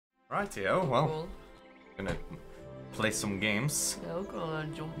Rightio, well, Cool. gonna play some games. No, gonna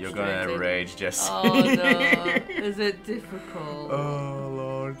jump. You're gonna rage, Jesse. Oh no, is it difficult? Oh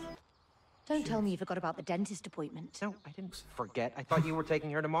lord. Don't tell me you forgot about the dentist appointment. No, I didn't forget. I thought you were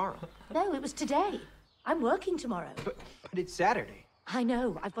taking her tomorrow. No, it was today. I'm working tomorrow. But it's Saturday. I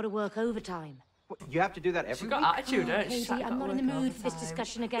know, I've got to work overtime. What, you have to do that every She's week? got attitude, Oh, don't she? Katie, I'm not in the mood for this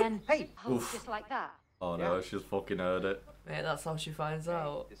discussion again. Hey! Oh, Oof. just like that. Oh no, she's fucking heard it. Mate, that's how she finds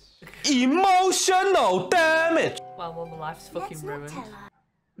out. Emotional damage! Well, my life's fucking ruined.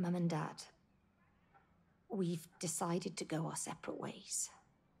 Mum and Dad, we've decided to go our separate ways.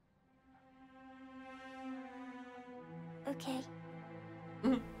 Okay.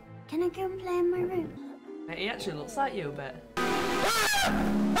 Can I go and play in my room? Mate, he actually looks like you a bit.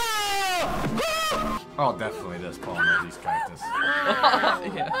 Oh, definitely there's porn of these characters.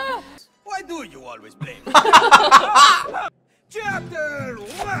 Yeah. Why do you always blame me? Chapter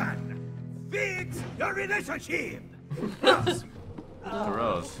 1! Fix your relationship! The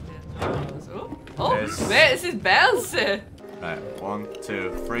rose. Oh, Yes. mate, this is bouncy. Right, 1,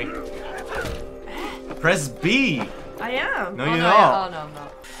 2, 3. Press B! I am. No, oh, you're no, not. Oh, no, I'm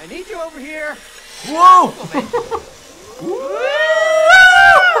not. I need you over here! Whoa!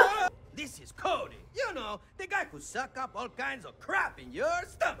 This is Cody. You know, the guy who suck up all kinds of crap in your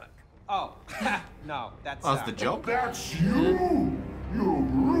stomach. Oh, no, that's the joke. That's you! You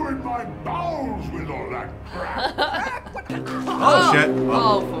ruined my bowels with all that crap! Oh shit!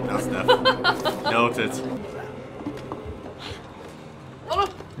 Well, Oh, that's definitely noted. Oh,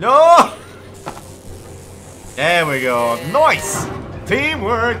 No! There we go. Nice!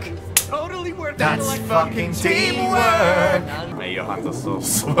 Teamwork! Totally worth That's it. fucking teamwork! Mate, your hands are so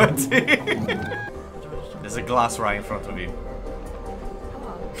sweaty. There's a glass right in front of you.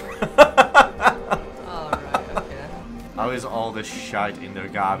 Alright, okay. How is all this shite in the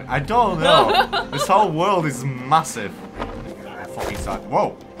garbage? I don't know. This whole world is massive. Fucking side.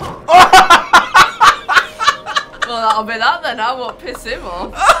 Whoa! Well, that'll be that then. I won't piss him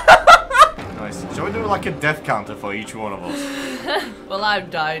off. Nice. Shall we do like a death counter for each one of us? Well, I've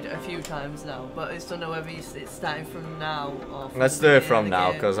died a few times now, but I still know whether it's starting from now or from Let's the do it beginning from of the now,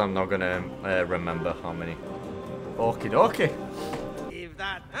 game. because I'm not gonna remember how many. Okie dokie. If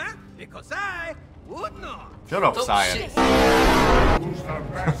that, huh? Because I would not. Shut up, Oh, science. shit. Who's the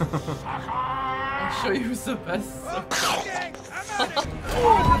best sucker? I'll show you who's the best. Okay, I'm at it.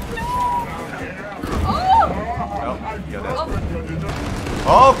 Oh, you're dead.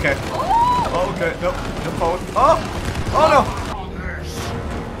 Oh, okay. Oh, okay. No, jump forward. Oh! Oh no!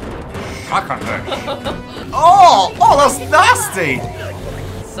 Shotgun. Oh! That's nasty!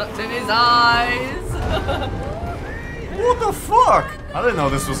 Sucked in his eyes. What the fuck? I didn't know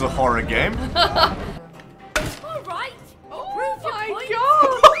this was a horror game. All right. Oh my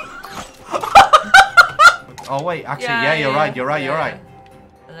god! Oh wait, actually, yeah, you're right, you're right, you're right.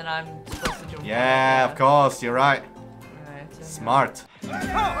 And then I'm supposed to jump. Yeah, of course, you're right. Right, Smart.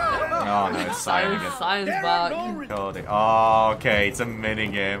 Oh no, it's silent again. Science back. Coding. Oh, okay, it's a mini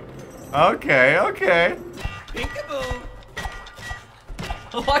game. Okay, okay. Peekaboo.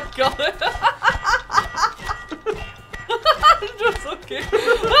 Oh my god. Just okay.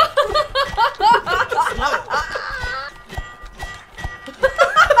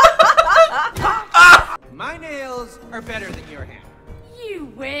 My nails are better than your hand. You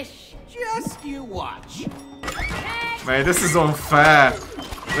wish. Just you watch. Man, this is unfair.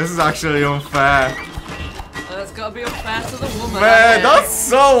 This is actually unfair. That's gotta be unfair to the woman. Man, that's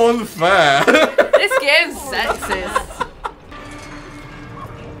so unfair. This game's sexist.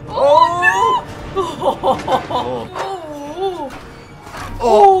 Oh! Oh.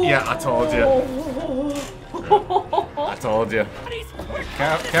 Oh! Yeah, I told you. I told you.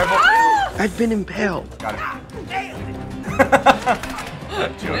 Careful. I've been impaled. Got it.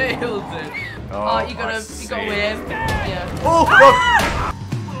 Nailed it. Oh, you gotta wave. Yeah. Oh, look!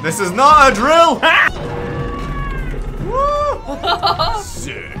 This is not a drill! Woo!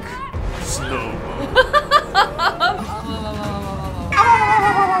 Sick. Slow.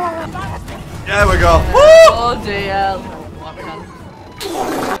 There we go. Woo! Oh dear.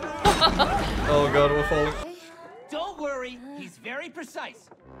 Oh god, we're falling. Don't worry, he's very precise.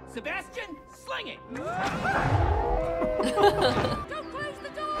 Sebastian, sling it. Don't close the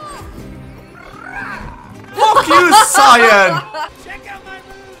door. Fuck you, Cyan! Check out my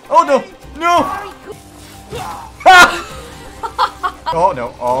moves. Oh no! No! Oh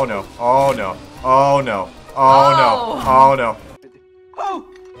no, oh no, oh no, oh no, oh no, oh no. Oh!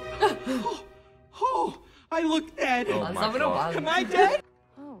 Oh, I look dead. Oh I'm my having a god. Am I dead?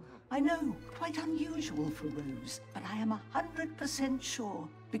 Oh. I know, quite unusual for Rose, but I am 100% sure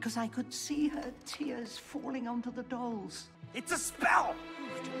because I could see her tears falling onto the dolls. It's a spell!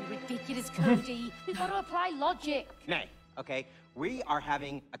 Don't be ridiculous, Cody. We've got to apply logic. Nay, okay? We are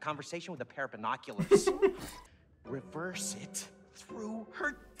having a conversation with a pair of binoculars. Reverse it through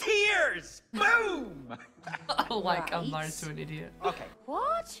her tears! Boom! Like I'm married to an idiot. Okay.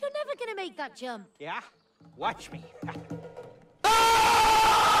 What? You're never going to make that jump. Yeah? Watch me.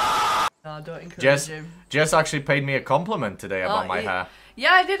 No, don't encourage him. Jess actually paid me a compliment today about my hair.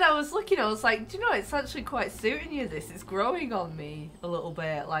 Yeah, I did. I was looking. I was like, do you know, it's actually quite suiting you. This is growing on me a little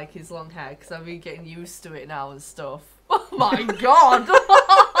bit, like his long hair, because I've been getting used to it now and stuff. Oh my god!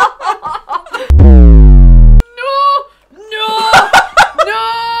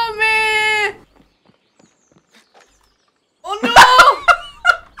 No, me! Oh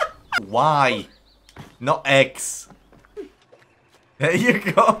no! Y, not X. There you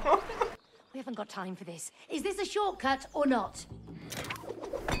go. We haven't got time for this. Is this a shortcut or not?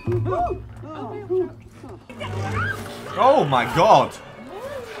 Oh my god.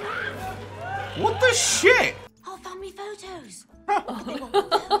 What the shit? Oh, family photos. You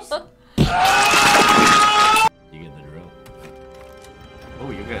get the drill. Oh,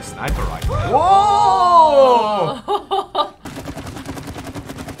 you get a sniper rifle. Whoa!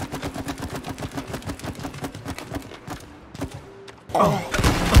 Oh.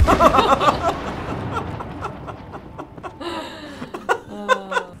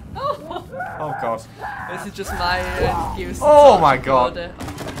 Oh god. This is just my excuse. Oh my god.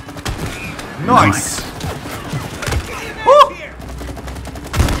 Nice. Woo!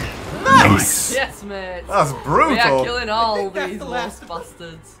 Nice. Yes, mate. That's brutal. We are killing all these lost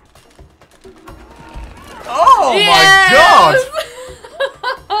bastards. Oh yes! my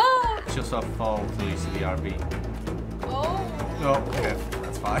god. Just a fall, please, BRB. Oh. Oh, okay.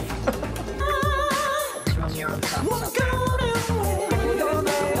 That's fine.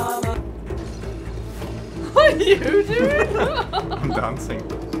 What are you doing? I'm dancing.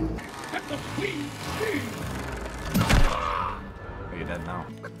 Are you dead now?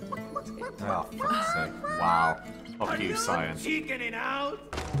 Oh, fuck's sake. Wow. Fuck you, science. Chickening out?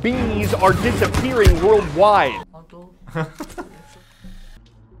 Bees are disappearing worldwide.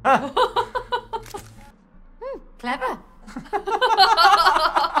 Clever.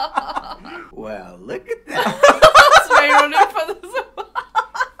 Well, look at that. That's me running for the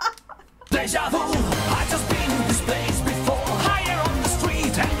Deja vu, I just been in this place before. Higher on the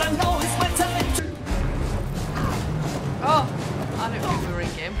street, and I know it's metal. Oh, I didn't think we were in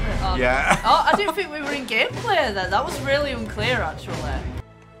gameplay. Oh, yeah. Oh, I didn't think we were in gameplay then. That was really unclear, actually.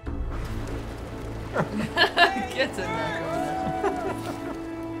 Get in there.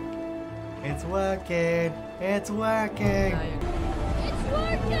 It's working. It's working. It's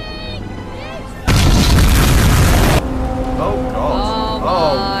working. Oh god.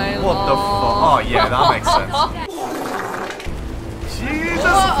 Oh, what the fuck? Oh yeah, that makes sense. Jesus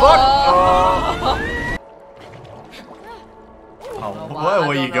fuck! Oh, where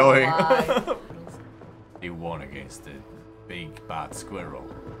were you going? He won against the big bad squirrel.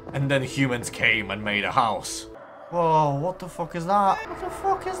 And then humans came and made a house. Whoa, what the fuck is that? What the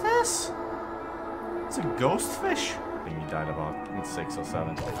fuck is this? It's a ghost fish. I think you died about 6 or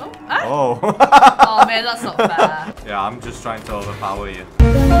 7. Oh. Ah. Oh. Oh man, that's not fair. Yeah, I'm just trying to overpower you.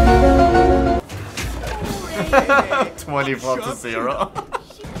 24 to 0.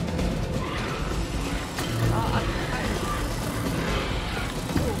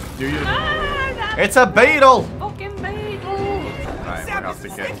 Do you? It's a beetle! Fucking beetle! Right, we have to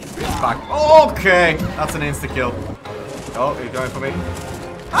get back. Okay! That's an insta-kill. Oh, you're going for me?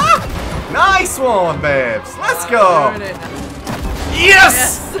 Ah! Nice one, babes! Let's go!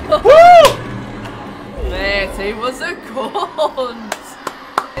 Yes! Woo! Mate, he was a cunt!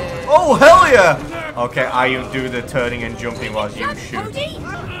 Oh, hell yeah! Okay, I do the turning and jumping while you shoot. Jesus.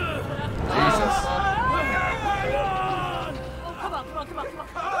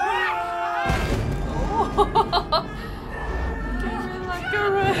 Like a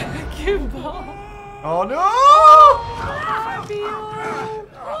wrecking ball. Oh no!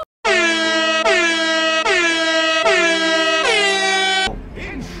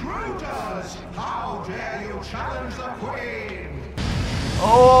 Intruders! How dare you challenge the queen?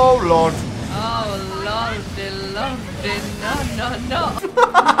 Oh lord. Oh lordy, no.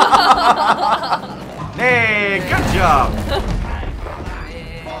 Hey, good job!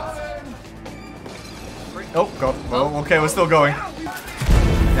 Oh god. Well, okay, we're still going.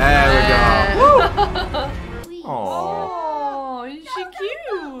 There we go. Woo! Aww. Oh, is she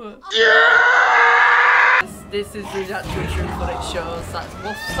cute? Yeah! This is the actual truth, but it shows that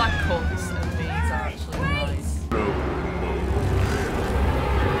wasps are cunts and bees are actually nice.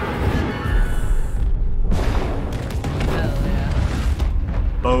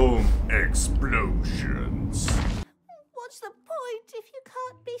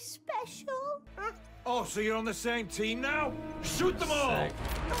 Oh, so you're on the same team now? Shoot them all! Sick.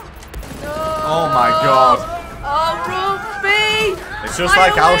 Oh my god. Oh, Ruby! It's just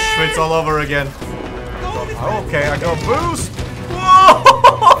like Auschwitz all over again. Okay, I got a boost.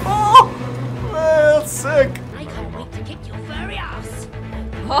 Whoa! That's sick. I can't wait to kick your furry ass.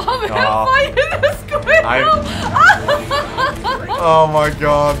 Oh, man, I'm fighting the squirrel! Oh my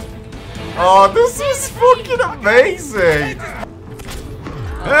god. Oh, this is fucking amazing.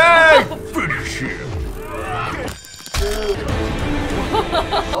 Hey! Finish him.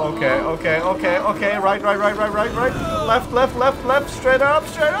 Okay. Right. Left. Straight up.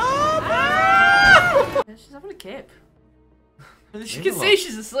 Yeah, she's having a kip. As you can see,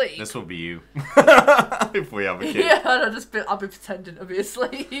 she's asleep. This will be you. If we have a kid. Yeah, I'll be pretending to be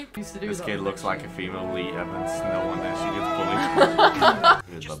asleep. This kid looks like a female lead and then no one there, she gets bullied.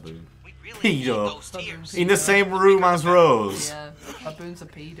 Here's Baboon. Pedo. In the same room as Rose. Yeah, Baboon's a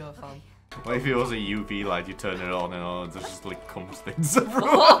pedo fan. What if it was a UV light, you turn it on and all, there's just like comes things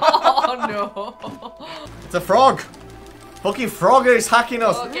everywhere. Oh no. It's a frog! Fucking frogger is hacking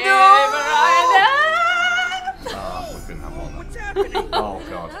us! Okay, no! Mariah! We couldn't have one. What's happening? Oh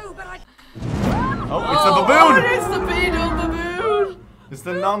god. Oh, Oh, it's the baboon! It's the pedo baboon! It's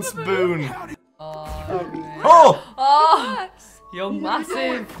the nonce boon. Oh! Oh! You're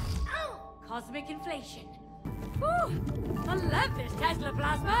massive! Cosmic inflation. Whew. I love this Tesla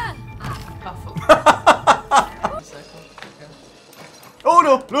plasma. Oh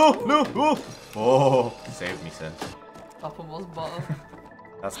no! Oh, save me, son. Papa was bottom.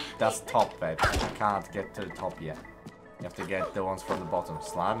 That's top, babe. I can't get to the top yet. You have to get the ones from the bottom.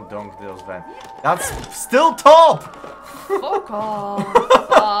 Slam dunk those then. That's still top! Fuck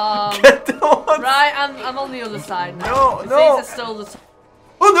off. Get the ones. Right, I'm on the other side now. No. These are still the top.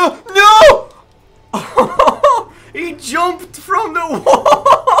 Oh no! He jumped from the wall!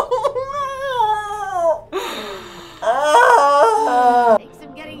 No! Takes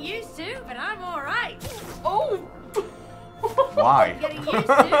some getting used to, but I'm alright. Oh! Why? Getting used to,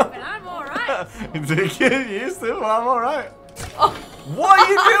 but I'm alright. Getting used to, but I'm alright. Oh. What are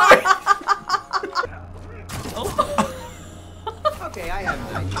you doing? Okay, I have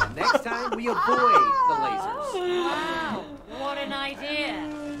an idea. Next time we avoid the lasers. Wow, what an idea.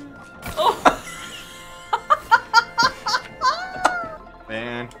 Oh.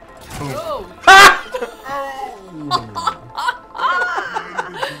 Man. Oh.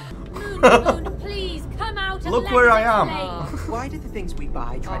 Moon, please come out and Look let where us I am. play. Why do the things we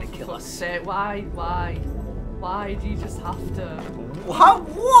buy try to kill us? Shit, why? Why do you just have to? What?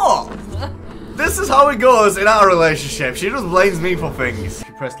 This is how it goes in our relationship. She just blames me for things.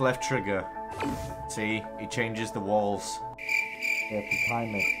 She pressed left trigger. See, it changes the walls. You have to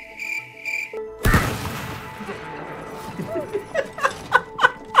time it.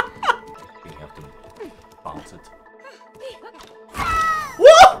 You have to bounce it.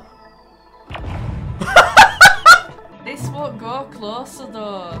 What? This won't go closer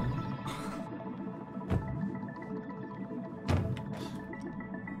though.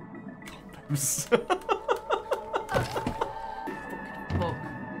 Fuck.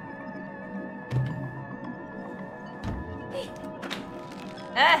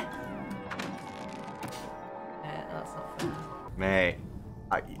 That's not fair. Mate,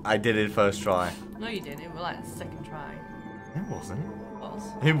 I did it first try. No, you didn't. It was like the second try. It wasn't.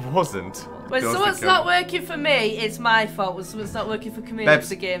 It It wasn't. When Don't someone's think not working for me, it's my fault. When someone's not working for Camille, it's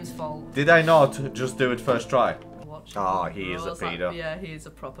the game's fault. Did I not just do it first try? Oh, he is a pedo. Yeah, he is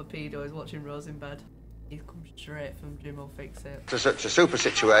a proper pedo. He's watching Rose in bed. He's come straight from Jim will fix it. To such a super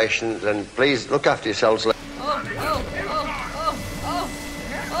situation, then please look after yourselves. Oh.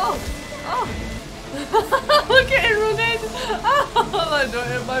 Look at it running! Oh, I don't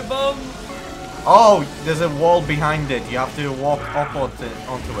hit my bum. Oh, there's a wall behind it. You have to walk up onto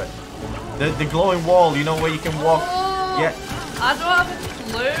it. The glowing wall, you know where you can walk. Oh, Yeah. I don't have a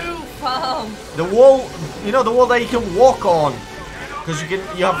clue, fam. The wall, you know, the wall that you can walk on. Because you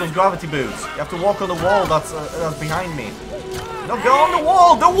have those gravity boots. You have to walk on the wall that's behind me. No, go on the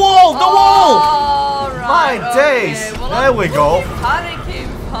wall! The wall! The wall! Right, My days! Well, there we go.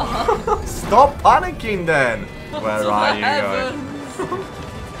 Panicking, fam. Stop panicking then. Where are you going?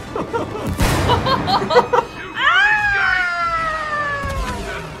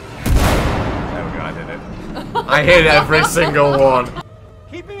 There we go, I did it. I hit every single one.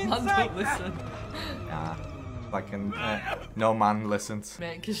 Keep him Man, inside. don't listen. Yeah, like no man listens.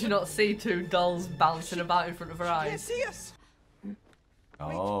 Mate, because you not see two dolls bouncing about in front of her Can't eyes. see us.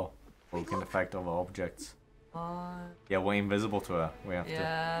 Oh, broken effect of objects. Yeah, we're invisible to her. We have to.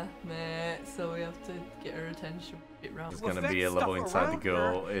 Yeah, mate. So we have to get her attention. Get round. There's gonna be a level inside the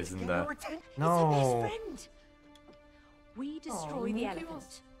girl, isn't there? No. We destroy the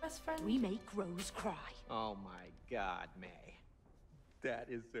elephant. Best friend. We make crows cry. Oh my God, May. That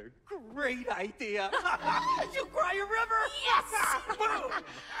is a great idea. You cry a river? Yes! Boom!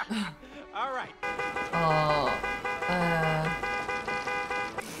 All right. Oh!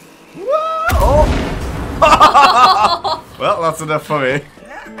 Well, that's enough for me. There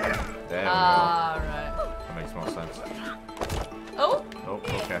we go. Right. That makes more sense. Oh! Oh,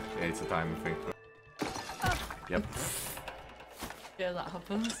 okay. Yeah, it's a timing thing. Yep. Yeah, that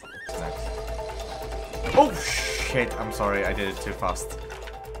happens. Next. Oh, shit. I'm sorry. I did it too fast.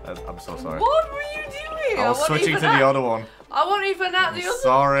 I'm so sorry. What were you doing? I was switching to the other one. I wasn't even at the other one.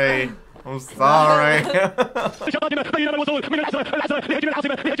 Sorry. I'm sorry.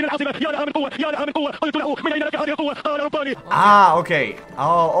 Ah, okay.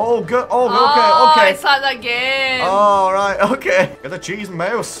 Oh, good. Oh, okay. It's like that game. Oh, right. Okay. Get the cheese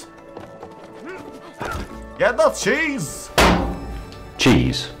mouse. Get the cheese.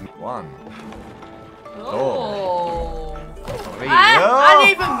 Cheese. 1. Oh. Three. I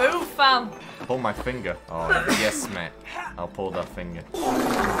didn't even move, fam. Pull my finger. Oh, yes, mate. I'll pull that finger.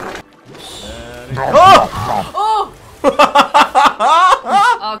 Oh! Oh!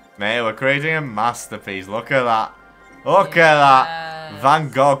 Mate, we're creating a masterpiece. Look at that. Look at that. Van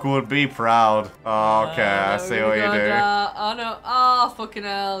Gogh would be proud. Oh, okay, I see what you're doing. Oh no! Oh fucking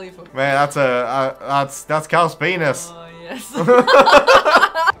hell! You fucking. Mate, that's Cal's penis. Oh yes.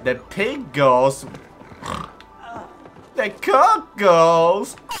 The pig goes. The cock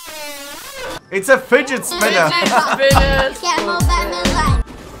goes. It's a fidget spinner. Fidget spinner.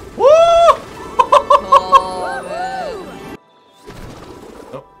 Woo! Oh man.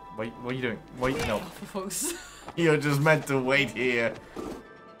 Oh, wait, what are you doing? Wait, no. For fuck's sake. You're just meant to wait here.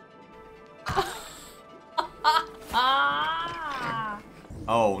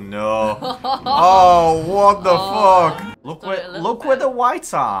 Oh no. Oh, what the fuck? Look where the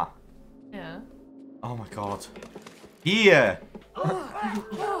whites are. Yeah. Oh my god. Here.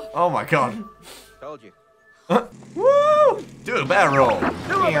 Oh my god. Told you. Woo! Do a barrel roll. Do a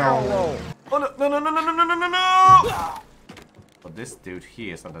barrel roll. Oh no, no, no, no, no, no, no, no, no! But this dude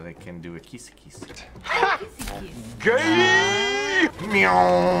here so that I can do a kissy kiss. Gay!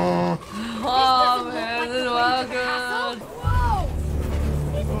 Meow! Oh man, this is well good.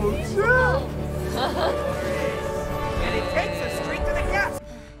 And it takes us straight to the castle.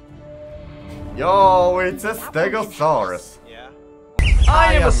 Yo, it's a Stegosaurus. Yeah.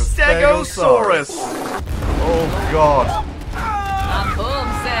 I am a Stegosaurus. Oh god. My boom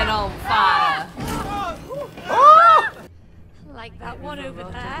set on fire. Like that one over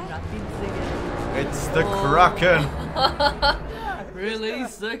there. It's the Kraken.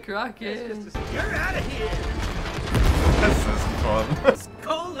 Release the Kraken. You're out of here. This is fun.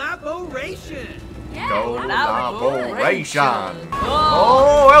 Collaboration. Collaboration.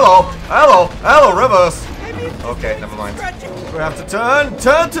 Oh, hello, reverse. Okay, never mind. We have to turn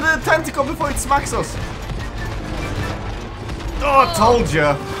to the tentacle before it smacks us. Oh, I told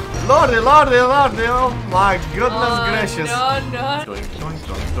you. Lordy, oh my goodness gracious. No. Doink, doink,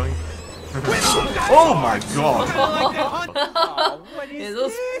 doink, doink. Oh my god. Yeah,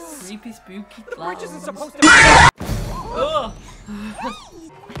 those creepy, spooky clowns. The bridge isn't supposed to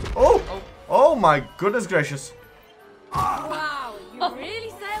Oh my goodness gracious. Wow, you really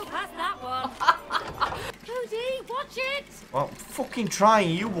sailed past that one. Cody, watch it. Well, I'm fucking trying.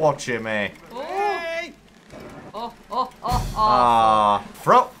 You watch it, mate. Hey! Throw.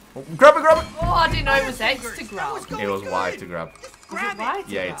 Grab it. Oh, I didn't know it was X to grab. It was Y to grab. Grab it.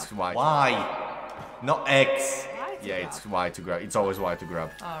 Yeah, it's Y. Y. Not X. Yeah, it's Y to grab. It's always Y to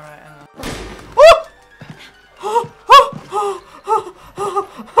grab. Alright, I know.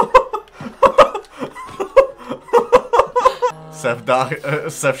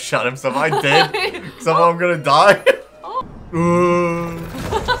 Seth shot himself. I did. Somehow I'm gonna die. We're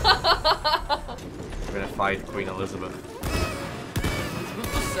gonna fight Queen Elizabeth.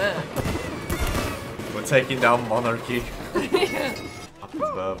 We're taking down monarchy. Happy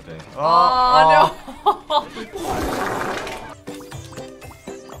birthday. Oh no.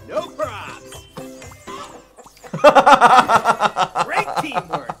 No props. Great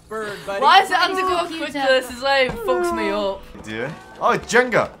teamwork, bird buddy. Why is it having to go quicker? This is like fucks me up. Do it? Oh, it's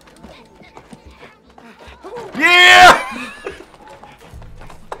Jenga. Yeah!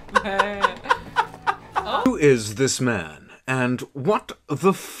 Who is this man? And what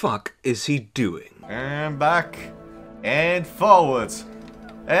the fuck is he doing? And back. And forwards.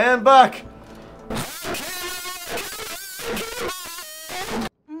 And back.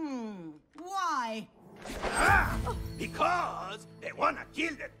 Why? Because they wanna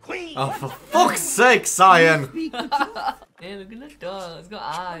kill the queen. Oh, for fuck's sake, Cyan! Hey, look at the door. It's got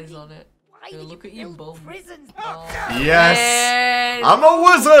eyes on it. Look at your bum. Oh. Yes! I'm a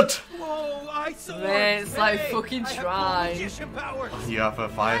wizard! Whoa, I saw Man, it's like fucking try. You have a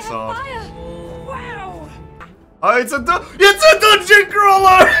fire sword. Wow! Oh, it's a dungeon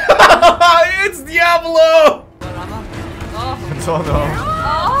crawler! It's Diablo! Oh. Oh no.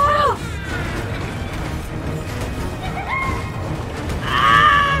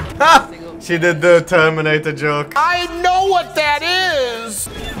 Oh. She did the Terminator joke. I know what that is!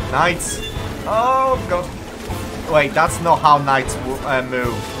 Knights. Oh god. Wait, that's not how knights move. Well,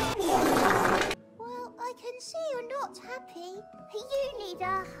 I can see you're not happy. You need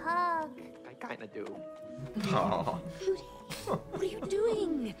a hug. I kinda do. Oh. What are you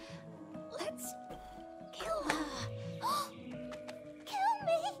doing? Let's kill her. Kill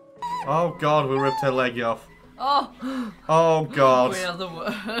me. Oh god, we ripped her leg off. Oh. Oh god. We are the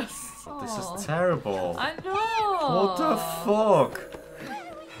worst. This is terrible. I know. What the fuck?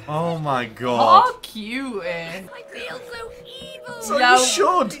 Oh my god. How cute, eh? I feel so evil. So you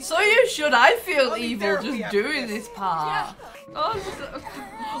should. So you should. I feel evil just doing this part. Oh,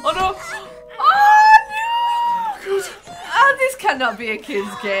 oh no. Oh no. Oh, this cannot be a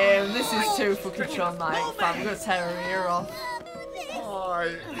kid's game. This is too fucking traumatic, fam. I'm gonna tear her ear off.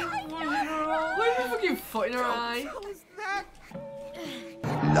 Why are you fucking foot in her eye?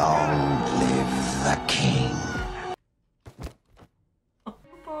 Long live the king.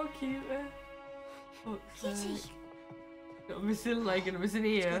 Oh, cute, eh? Got a missing leg and a missing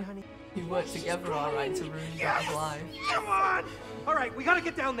ear. You work together alright to ruin Dad's life. Come on! Alright, we gotta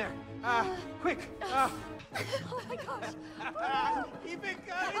get down there. Quick. Oh my gosh. Keep it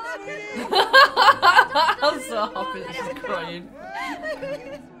going, sweetie! I'm so happy that she's crying.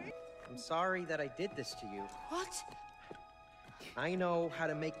 I'm sorry that I did this to you. What? I know how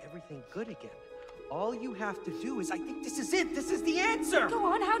to make everything good again. All you have to do is, I think this is it. This is the answer. Go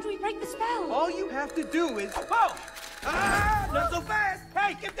on, how do we break the spell? All you have to do is, Oh! Not so fast!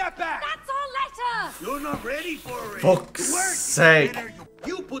 Hey, give that back! That's our letter! You're not ready for it. Fuck's The words sake. together,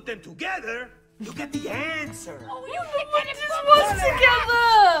 You put them together, you get the answer. Oh, you put Just was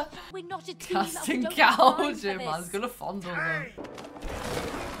together! We're not a team. Cast and and gouge gouge him, man's gonna fondle them.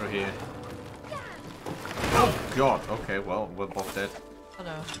 Right here. Oh god, okay, well, we're both dead. I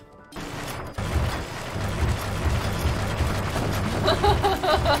know.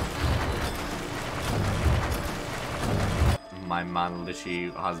 My man literally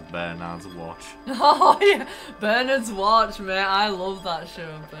has Bernard's watch. Oh yeah, Bernard's watch, mate. I love that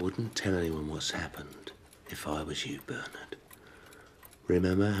show. But... Wouldn't tell anyone what's happened if I was you, Bernard.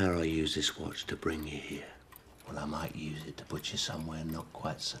 Remember how I used this watch to bring you here? Well, I might use it to put you somewhere not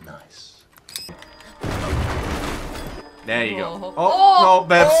quite so nice. There you go. Oh. Oh,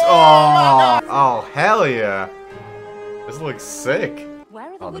 no, Bebs. Oh, oh, hell yeah. This looks sick.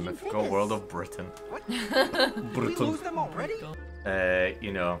 Oh, the mythical world of Britain. We lose them already?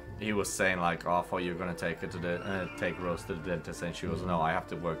 You know, he was saying like, oh, I thought you were gonna take her to the take Rose to the dentist, and she was, no, I have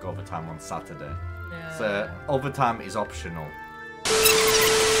to work overtime on Saturday. Yeah. So overtime is optional.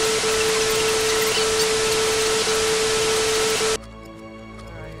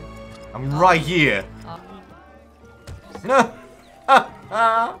 I'm right here.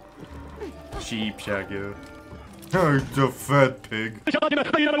 Sheep shagger. Oh, the fat pig. Something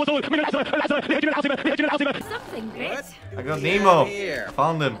great. I got Nemo. Here. I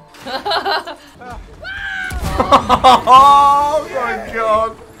found him. Oh my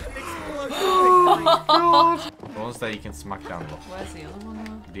god. Oh my god. The ones that you can smack down. Look. Where's the other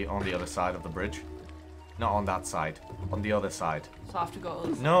one? On the other side of the bridge. Not on that side. On the other side. So I have to go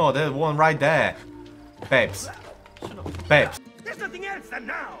to the No, there's one right there. Babes. Shut up. Babes. There's nothing else than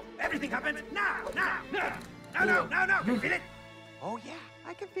now. Everything happens now. Can you feel it? Oh, yeah,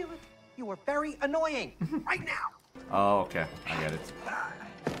 I can feel it. You are very annoying. Right now. Oh, okay. I get it.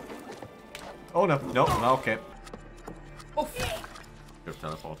 Oh, no. No, no, okay. Oh. You're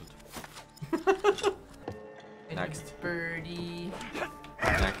teleported. Next. Birdie.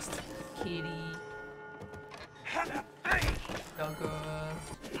 Next. Kitty. Doggo.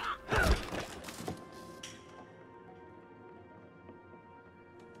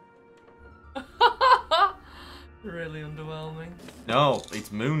 Really underwhelming. No,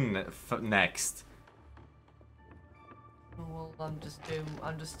 it's Moon next. Well, I'm just doing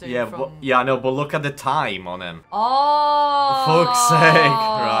Yeah, from... but, yeah, I know, but look at the time on him. Oh! For fuck's sake!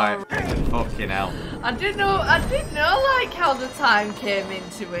 Right. Fucking hell. I didn't know like how the time came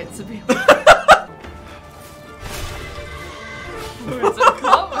into it, to be honest. It's a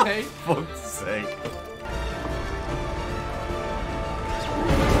comedy. Fuck's sake.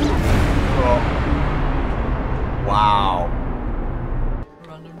 Oh. Wow.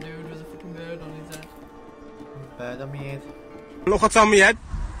 Random dude with a fucking bird on his head. Bird on my head. Look what's on my head.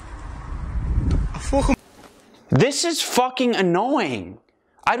 This is fucking annoying.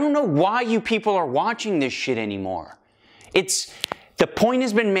 I don't know why you people are watching this shit anymore. The point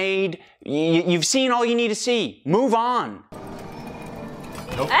has been made. You've seen all you need to see. Move on.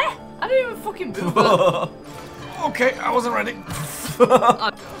 Nope. I didn't even fucking move. Okay, I wasn't ready.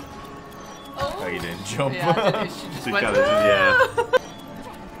 Oh, you didn't jump. Yeah, I did. She just went, yeah.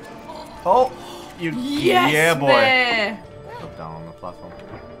 Oh, you. Yes, yeah, boy. man. Up down on the platform.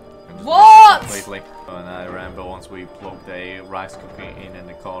 What? Completely. And I remember once we plugged a rice cooker in and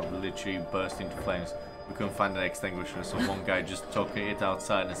the cord literally burst into flames. We couldn't find an extinguisher, so one guy just took it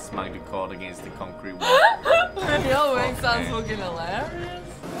outside and smacked the cord against the concrete wall. Yo, it sounds fucking hilarious.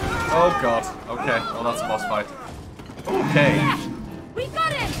 Oh god. Okay. Well, that's a boss fight. Okay. We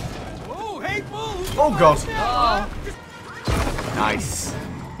got him! Oh, hey, move! Oh god. Oh. Nice.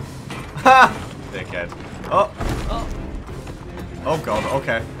 Ha! Dickhead. Oh. Oh god.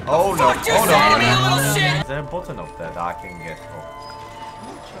 Okay. Oh no. Oh no. Is there a button up there that I can get? Oh.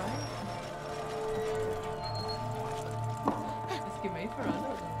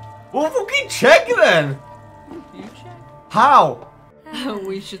 Well, fucking check then! You check? How?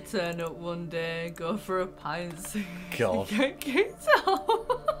 We should turn up one day, go for a pint, God. get kicked out.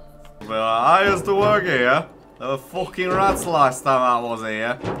 Well, I used to work here. There were fucking rats last time I was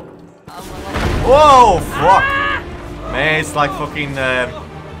here. Whoa, fuck! Man, it's like fucking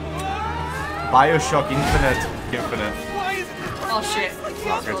Bioshock Infinite. Oh shit.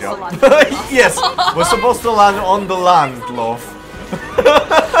 Good job. Yes, we're supposed to land on the land, love.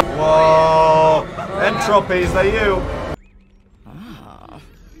 Whoa! Entropy, is that you?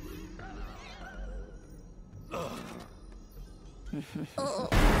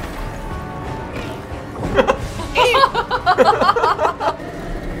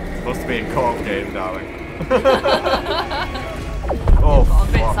 Supposed to be a co-op game, darling. Oh, a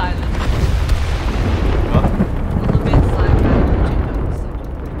bit silent. What? A bit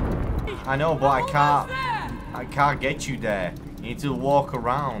silent. I know, but I can't get you there. You need to walk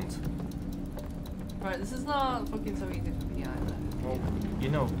around. Right, this is not fucking so easy for me either. Well, you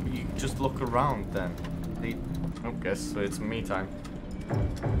know, you just look around then. I guess so it's me time.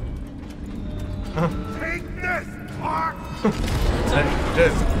 Take this, cock! Take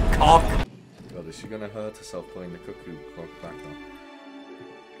this, cock! God, is she gonna hurt herself pulling the cuckoo clock back on?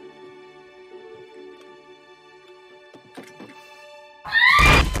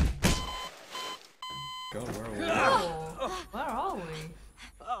 God, where are we? Where are we?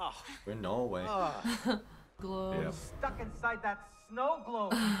 We're in Norway. Gloves. Yeah. Stuck inside that snow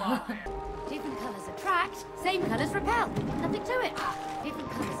globe. Different colours attract, same colours repel. Nothing to it.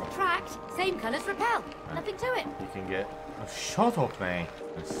 Different colours attract, same colours repel. Nothing to it. You can get. Oh, shut up, man.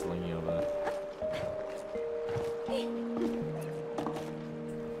 I'm slinging you over there.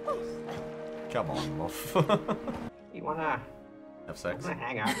 Come on, love. You wanna have sex?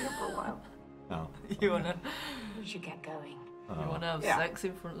 hang out here for a while? No. You wanna? We should get going. You wanna have Yeah. sex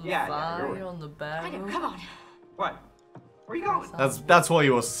in front of the Yeah, fire on the bed? I know, come on. What? Where you going? That's what he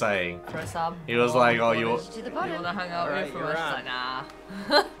was saying. Press up. He was like, oh, you. To the bottom. You wanna hang out Alright, here for you're us? on. Like, nah.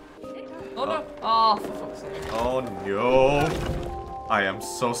 Oh no! Oh, for fuck's sake. Oh no. I am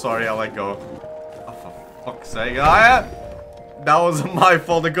so sorry I let go. Oh, for fuck's sake. That wasn't my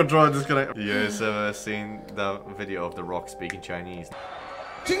fault, the controller disconnected. You guys ever seen the video of The Rock speaking Chinese?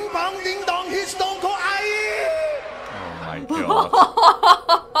 Ding bang ding dong, he's stone cold aye! Oh my god.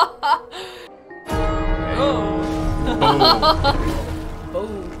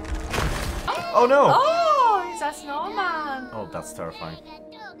 Boom. Oh no! Oh, he's a snowman. Oh, that's terrifying.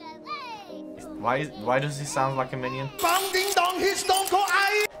 Why does he sound like a minion? Bang ding dong, he's stone cold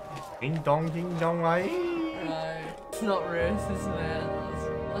aye! Ding dong, aye. Right. It's not racist, man. That's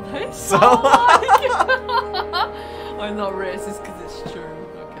what they So sound like. I'm not racist because it's true.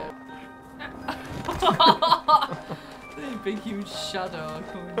 Okay. Big huge shadow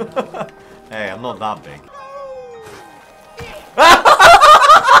coming down. Hey, I'm not that big.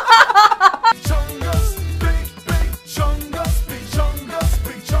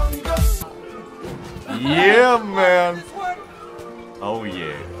 Yeah, man. Oh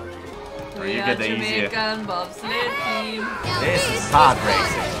yeah. We You are get the easier. Jamaican bobsled team. This is hard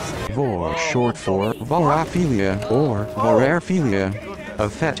racing. Vor, short for vorophilia or vorarphilia, a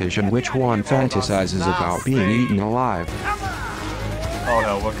fetish in which one fantasizes about being eaten alive. Oh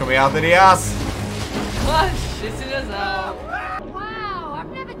no, we're coming out of the ass. Oh, shitting us out.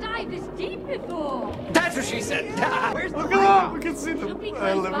 before. That's what she said. Where's the Look at that. We can see the living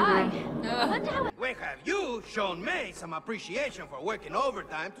room. When have you shown me some appreciation for working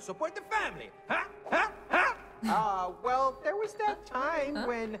overtime to support the family? Huh? Huh? Huh? Well, there was that time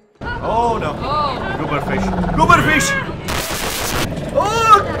when... Oh no. Goober fish. Goober fish!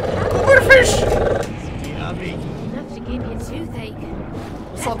 Oh! Goober fish! Yummy. Enough to give you a toothache.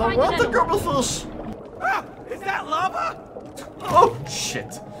 It's not the water goober fish. Ah, is that lava? Oh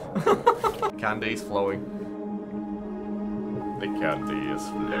shit. Candy is flowing. The candy is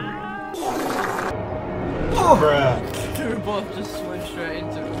flowing. Oh. Bruh. They both just swim straight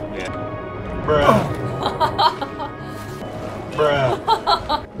into it. Yeah. Bruh. Bruh.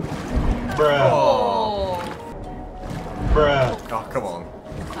 Bruh. Oh. Bruh. Oh, come on.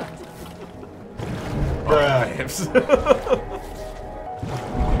 Bruh. Oh,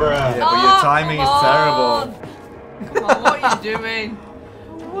 bruh. Yeah, but your timing is terrible. Come on, what are you doing?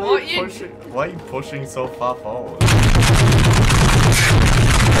 What are you pushing? Why are you pushing so far forward?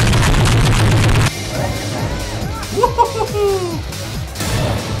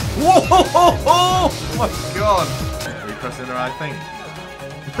 Whoa! Oh my god! Are you pressing the right thing?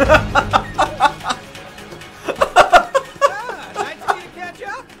 Nice for you to catch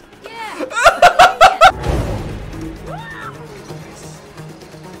up?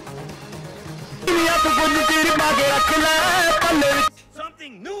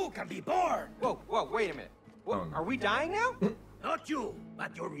 Something new can be born. Whoa, whoa, wait a minute. What, are we dying now? Not you,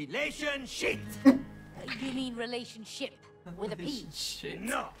 but your relationship. You mean relationship with a P?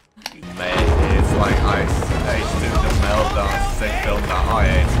 No. Man, it's like Ice Age did the Meltdown sick film that I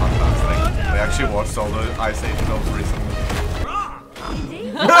ate. It's fantastic. We actually watched all the Ice Age films recently.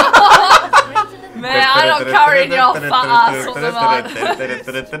 Man, I'm not carrying your fat ass up the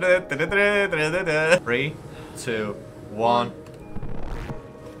man. 3, 2, 1.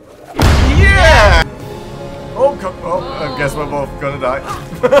 Yeah! Oh, I guess we're both gonna die.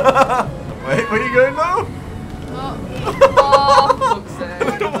 Wait, where are you going now? Oh, fuck's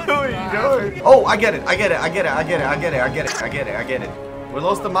sake. Where are you going? Oh, I get it. We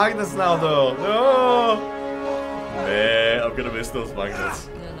lost the magnets now, though. No! Man, I'm gonna miss those magnets.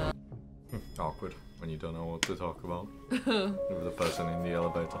 Awkward when you don't know what to talk about with the person in the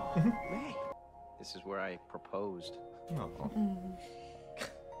elevator. May, this is where I proposed. Oh.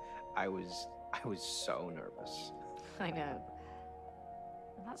 I was so nervous. I know.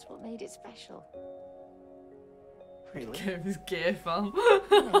 And that's what made it special. Really? Game's gay, fam.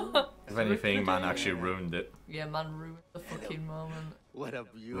 If anything, man actually ruined it. Yeah, man ruined the fucking moment. What a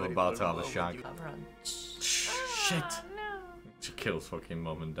beautiful We're about to have a shag. Shit. She kills fucking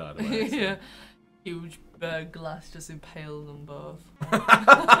mum and dad. Yeah. Huge glass just impaled them both.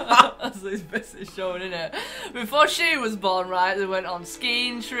 That's this message showing, innit? Before she was born, right, they went on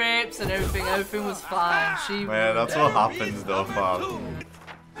skiing trips and everything. Everything was fine. She. Man, that's what happens though, fam.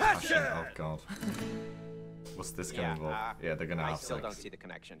 Oh god. What's this gonna involve? Yeah, they're gonna have sex. I still don't see the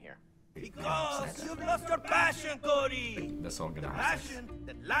connection here. Because you've lost your passion, Cody. That's all gonna happen. Passion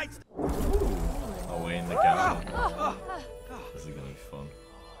that lights. Oh, we're in the garden. This is gonna be fun.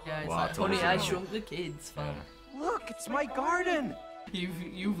 Yeah, it's wow, like Honey, I Shrunk the Kids, fam. Look, it's my garden.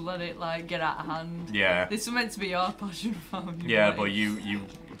 You've let it like get out of hand. Yeah. This was meant to be your passion, fam. Yeah, but you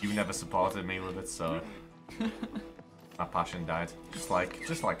never supported me with it, so my passion died. Just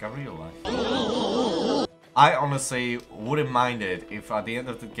like a real life. I honestly wouldn't mind it if at the end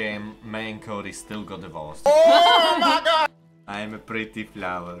of the game, May and Cody still got divorced. Oh my god! I'm a pretty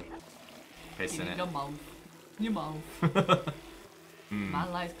flower. Pissing it. Your mouth. Your mouth.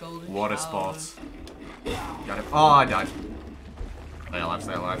 Man likes golden Water showers. sports. Got it. Oh, I died. Stay alive,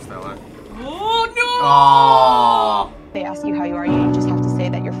 stay alive, stay alive. Oh no! Oh. They ask you how you are, you just have to say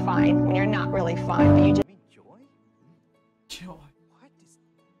that you're fine when you're not really fine, but you just. Joy. What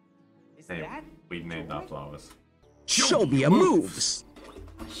is Hey, that? we made that flowers. Show me your moves.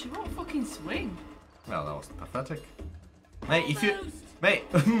 She won't fucking swing. Well, that was pathetic. Mate, if you... Mate,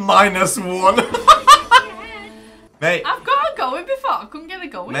 -1. Mate. I've got her going before. I couldn't get her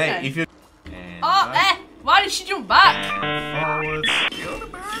going. Mate, then. if you... Oh, why did she jump back? Forwards. You're the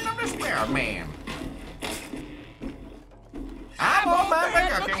bird of the square man. I'm all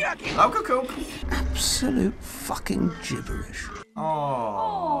man. Local cook. Absolute fucking gibberish.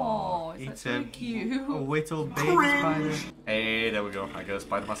 Oh, it's so cute. A little baby spider. Hey, there we go. I go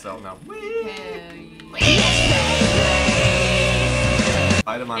spider myself now.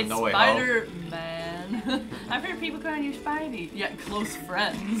 Spider-Man, no way home. Spider-Man. I've heard people calling you Spidey. Yeah, close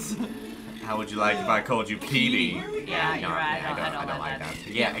friends. How would you like if I called you Petey? Yeah, you're right. I don't like that.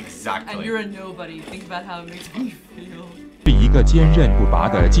 Yeah, exactly. And you're a nobody. Think about how it makes me feel. 是一个坚韧不拔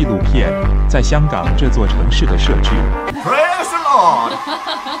的纪录片，在香港这座城市的设置。Praise the Lord!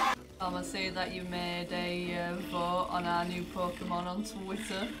 I see that you made a vote on our new Pokemon on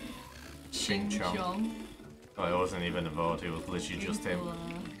Twitter. Ching Chong. Oh, it wasn't even a vote, it was literally just him.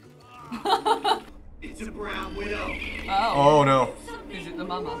 It's a brown widow. Oh no. Is it the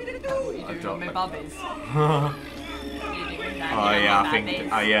mama? What are you doing with my babbies? Oh yeah, I think.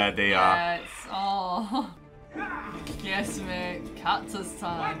 Yeah, they are. Yes. Oh. Yes, mate. Cactus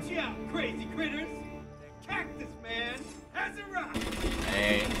time. Watch out, crazy critters. The cactus man has arrived.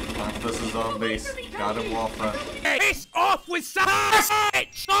 Hey, Plants vs Zombies. Garden Warfare. Face off with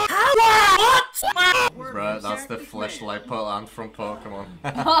sausage! Right, that's the fleshlight plant from Pokemon.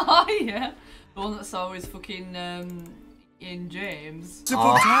 Oh yeah. The one that's always fucking in James.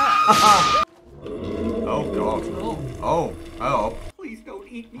 Oh god. Oh. Oh. Please don't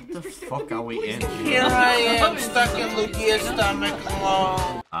eat me, What the fuck are we in? Here I am, stuck in Lugia's stomach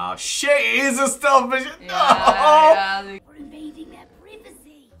alone. Oh shit, it is a stealth mission! Yeah, We're invading their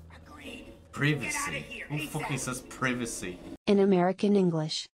privacy. Agreed. Privacy? Who fucking says privacy? In American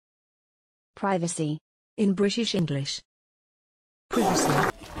English. Privacy. In British English. Privacy.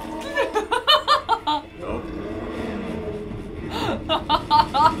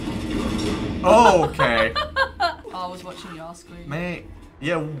 Oh, okay. I was watching your screen. Mate.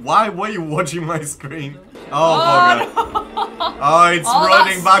 Yeah, why were you watching my screen? Oh, bugger. Oh, it's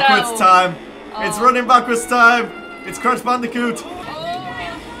running backwards time. It's running backwards time. It's Crash Bandicoot.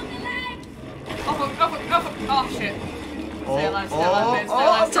 Oh shit. Stay alive, stay alive, babe, stay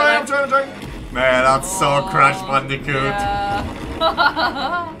alive, I'm stay alive. trying. Man, that's so Crash Bandicoot. Yeah.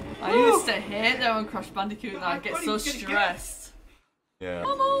 I used to hate that when Crash Bandicoot and I get so stressed. Yeah.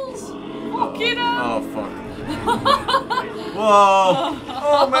 Bubbles! Fucking hell! Oh, fuck. Whoa!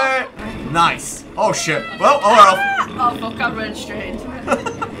 Oh, man! Nice! Oh, shit. Well, oh, well. Oh, fuck, I ran straight into it.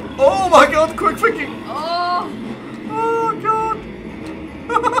 Oh, my god, quick thinking! Oh! Oh, god!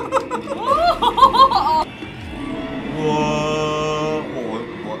 Whoa!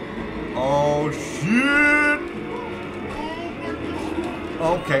 What? Oh, shit!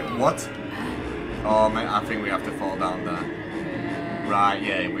 Okay, what? Oh, man, I think we have to fall down there. Right,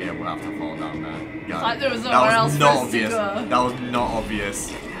 yeah, we will have to fall down there. Like there was nowhere else for us to go. That was not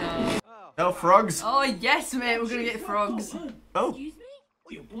obvious. No. No frogs. Oh yes, mate, we're gonna get frogs. Oh. Excuse me? Oh,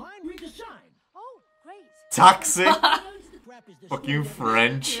 you're blind? Read the sign. Oh, great. Taxi. Fucking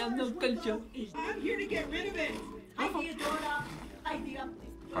French. I'm here to get rid of it.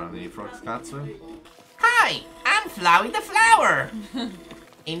 Apparently, frogs Katsu. Hi, I'm Flowey the Flower.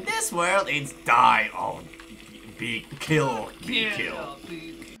 In this world, it's die on. Be kill. Be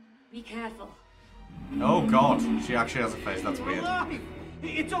careful. Oh god, she actually has a face, that's weird. Alive.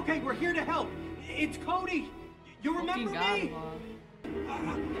 It's okay, we're here to help. It's Cody. You remember me?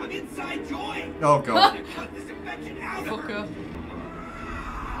 I'm inside Joy. Oh god. Cut this infection out Fuck her.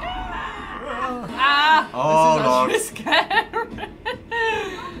 Oh this is lord. scary. I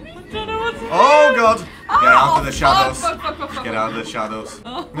don't know what to do. Oh god. Get out of the shadows. Fuck. Get out of the shadows.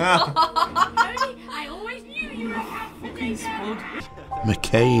 I always knew you were fucking spud.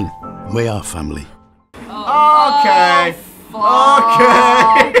 McCain, we are family. Okay.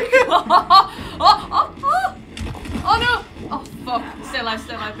 Okay. Oh no. Oh fuck. Stay alive,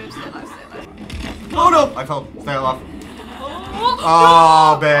 babe. Stay alive. Oh no. I fell. Stay alive.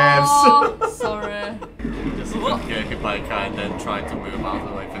 Oh, babes. Oh, sorry. Just get hit by a car and then tried to move out of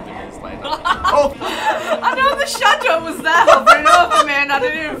the way 50 minutes later. Oh. I know the shadow was there hovering over me and I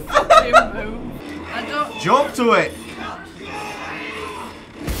didn't even fucking move. I don't. Jump to it.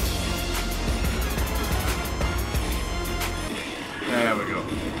 There we go.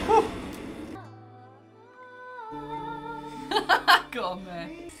 Go on,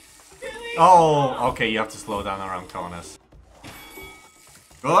 mate. Oh, okay, you have to slow down around corners.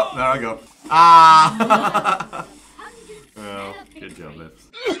 Oh, there I go. Ah! Well, good job, Lips.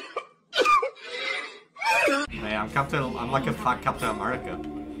 Hey, I'm like a fat Captain America.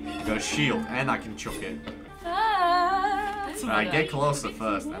 I've got a shield and I can chuck it. Right, get closer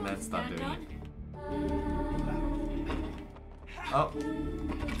first and then start doing it. Oh.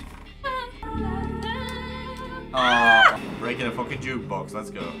 Oh, breaking a fucking jukebox, let's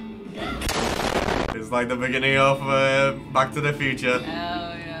go. It's like the beginning of Back to the Future. Oh,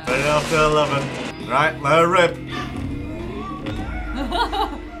 yeah. Turn it off to 11. Right, let her rip.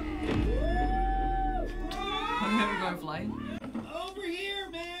 I'm never going flying. Over here,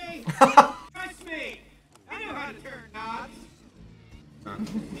 May. Trust me. I know how to turn knobs.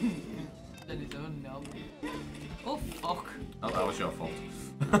 Then his own knob. Oh fuck. Oh, that was your fault.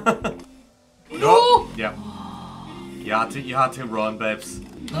 No! Yep. You had to run, babes.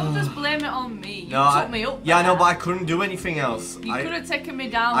 Don't just blame it on me. You No, took me up yeah, there. no, but I couldn't do anything else. You could have taken me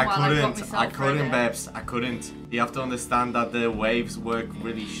down while I got myself I couldn't, ready. babes. I couldn't. You have to understand that the waves work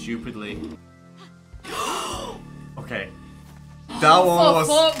really stupidly. Okay. That one was.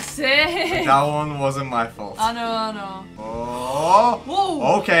 For fuck's sake. That one wasn't my fault. I know. Oh.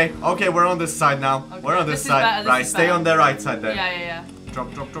 Whoa. Okay, we're on this side now. Okay, We're on this is side. better, Right, is stay better. on the right side there. Yeah. Drop.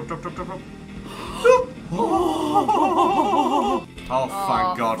 Oh,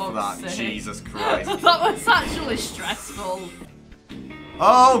 thank God for that. Fuck's sake. Jesus Christ. That was actually stressful.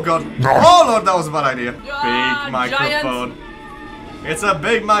 Oh God. Oh Lord, that was a bad idea. Ah, Big microphone. It's a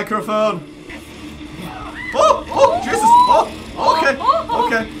big microphone. Oh, Jesus. Okay. Oh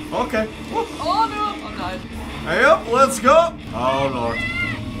no, I'm dying. Hey up, let's go. Oh Lord.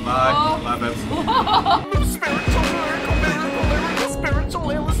 My babes. Spiritual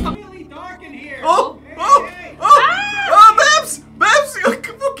illness. Really dark in here. Oh, babes,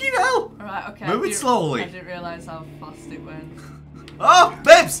 fucking hell. Alright, okay. Move it slowly. I didn't realise how fast it went. Oh,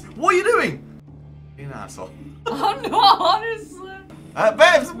 babes, what are you doing? You an asshole. Oh no, honestly.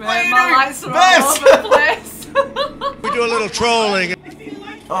 Babes, what are you my doing? lights are Babes. all over the place. We do a little trolling.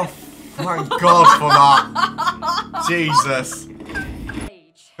 Oh, thank God for that. Jesus.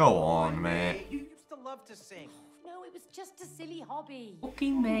 Go on, mate. You used to love to sing. No, it was just a silly hobby.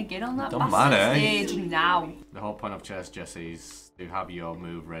 Fucking May, get on that Don't bastard matter. stage now. The whole point of chess, Jesse, is to have your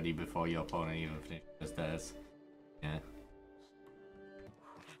move ready before your opponent even finishes theirs. Yeah.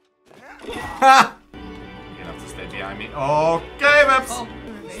 Ha! You're gonna have to stay behind me. Okay, Babes! Oh.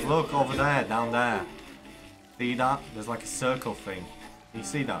 Look over there, down there. See that? There's like a circle thing. Can you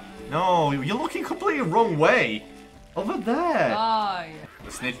see that? No, you're looking completely wrong way. Over there. Oh, yeah.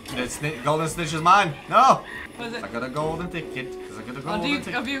 The golden snitch is mine. No. What is it? I got a golden ticket. Because I got a golden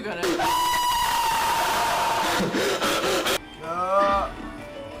ticket. Have you got it? No.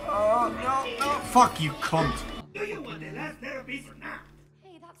 Fuck you, cunt. Do you want the last therapy or not?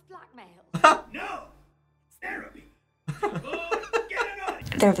 Hey, that's blackmail. No. It's therapy.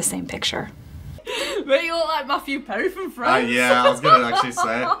 They're the same picture. Mate, you look like Matthew Perry from Friends. Yeah, I was gonna actually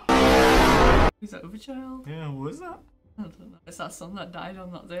say. Who's that other child? Yeah, who was that? I don't know. It's that son that died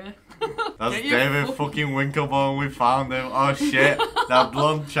on that day. That's Get you David fucking Winklebone. We found him. Oh shit, that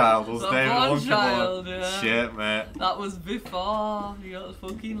blonde child was The David blonde Winklebone. child, yeah. Shit, mate. That was before you got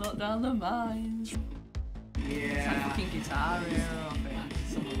fucking locked down the mines. Yeah. It's like fucking Guitar Hero, I think.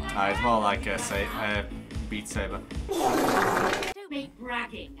 Something like that. It's more like a Beat Saber. Don't make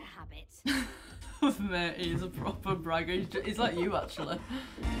bragging a habit. Mate, he's a proper bragger. He's like you, actually.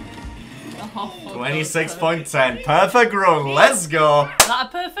 Oh, 26.10. Perfect run. Let's go. Is that a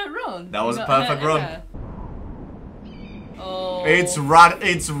perfect run? That was You a got perfect hit run. here? Oh. It's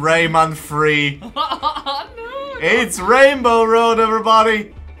Rayman free. No. It's Rainbow Road,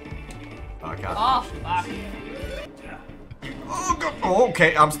 everybody. Okay. Oh, fuck. Oh, God. Oh,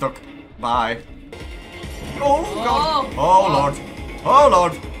 okay, I'm stuck. Bye. Oh, God. Oh. Oh, Lord. Oh,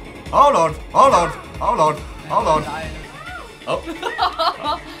 Lord. Oh, Lord. Oh, Lord. Oh, Lord. Oh, Lord. Oh.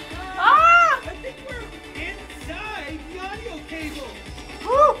 Ah! I think we're inside the audio cable.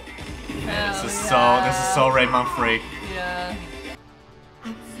 Woo. Yeah, this is so Rayman free. Yeah.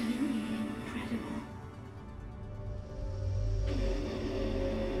 Absolutely incredible.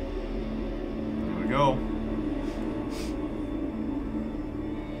 Here we go.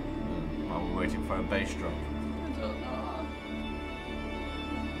 While we're waiting for a bass drum. I don't know.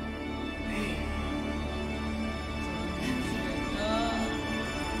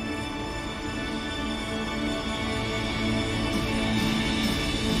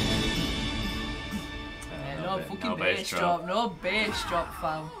 No fucking bass drop, no bass drop,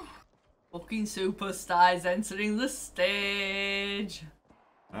 fam. Fucking superstars entering the stage.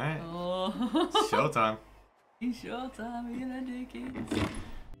 Alright. Oh. Showtime. It's showtime, we're gonna do it.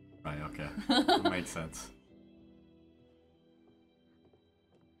 Right, okay. That made sense.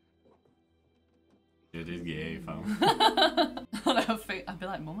 It is gay, fam. I think I'd be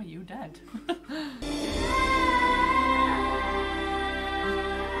like, Mum, are you dead?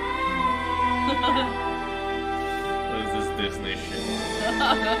 What is this Disney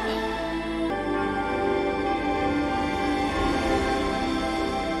shit?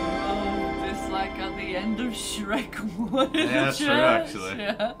 It's like at the end of Shrek 1. Yeah, that's true, actually.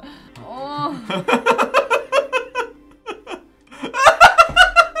 Yeah. Oh.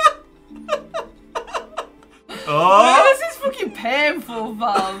 Oh! This is fucking painful,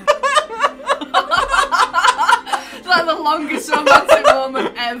 Val. It's like the longest romantic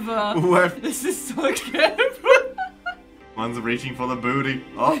moment ever. What? This is so good. Man's reaching for the booty.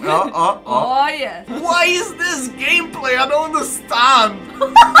 Oh. Oh, yeah. Why is this gameplay? I don't understand.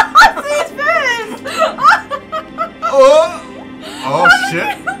 See his face! Oh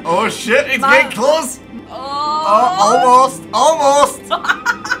shit. Oh shit, it's getting close. Almost.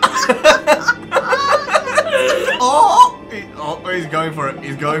 He's going for it.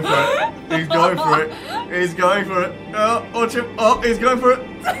 He's going for it. He's going for it. He's going for it. Watch him. He's going for it.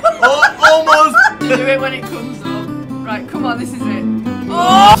 Almost. You do it when it comes up. Right, come on, this is it.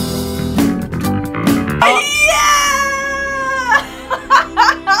 Oh!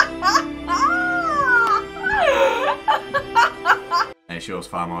 Hey, she was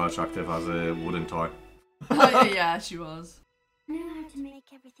far more attractive as a wooden toy. Yeah, she was. I know how to make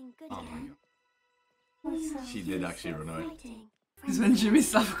everything good again. She did actually run away. Because when Jimmy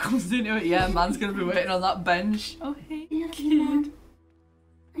Stafford comes into it, yeah, man's gonna be waiting on that bench. Oh, hey, kid.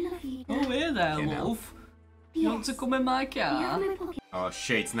 Oh, hey there, love. You want to come in my car? Oh,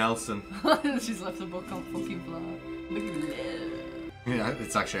 shit, Nelson. She's left the book on fucking floor. Look at that. Yeah,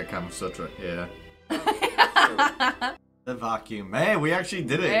 it's actually a Kama Sutra, yeah. The vacuum. Hey, we actually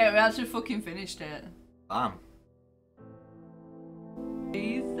did it. Hey, we actually fucking finished it. Bam.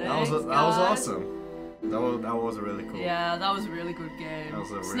 That was awesome. That was a really cool. Yeah, that was a really good game. That was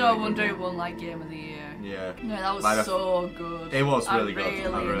a really no good wonder game. it won like Game of the Year. Yeah. No, that was so good. It was really good.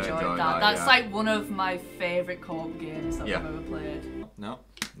 I really enjoyed that. That's like one of my favourite co-op games that I've ever played. No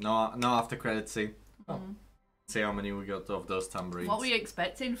after credit scene. See how many we got of those tambourines. What were you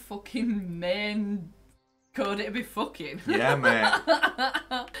expecting? Fucking main code to be fucking. Yeah, mate.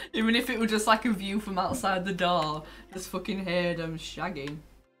 Even if it was just like a view from outside the door, just fucking heard them shagging.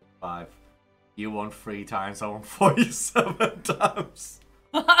 5. You won 3 times, I won 47 times.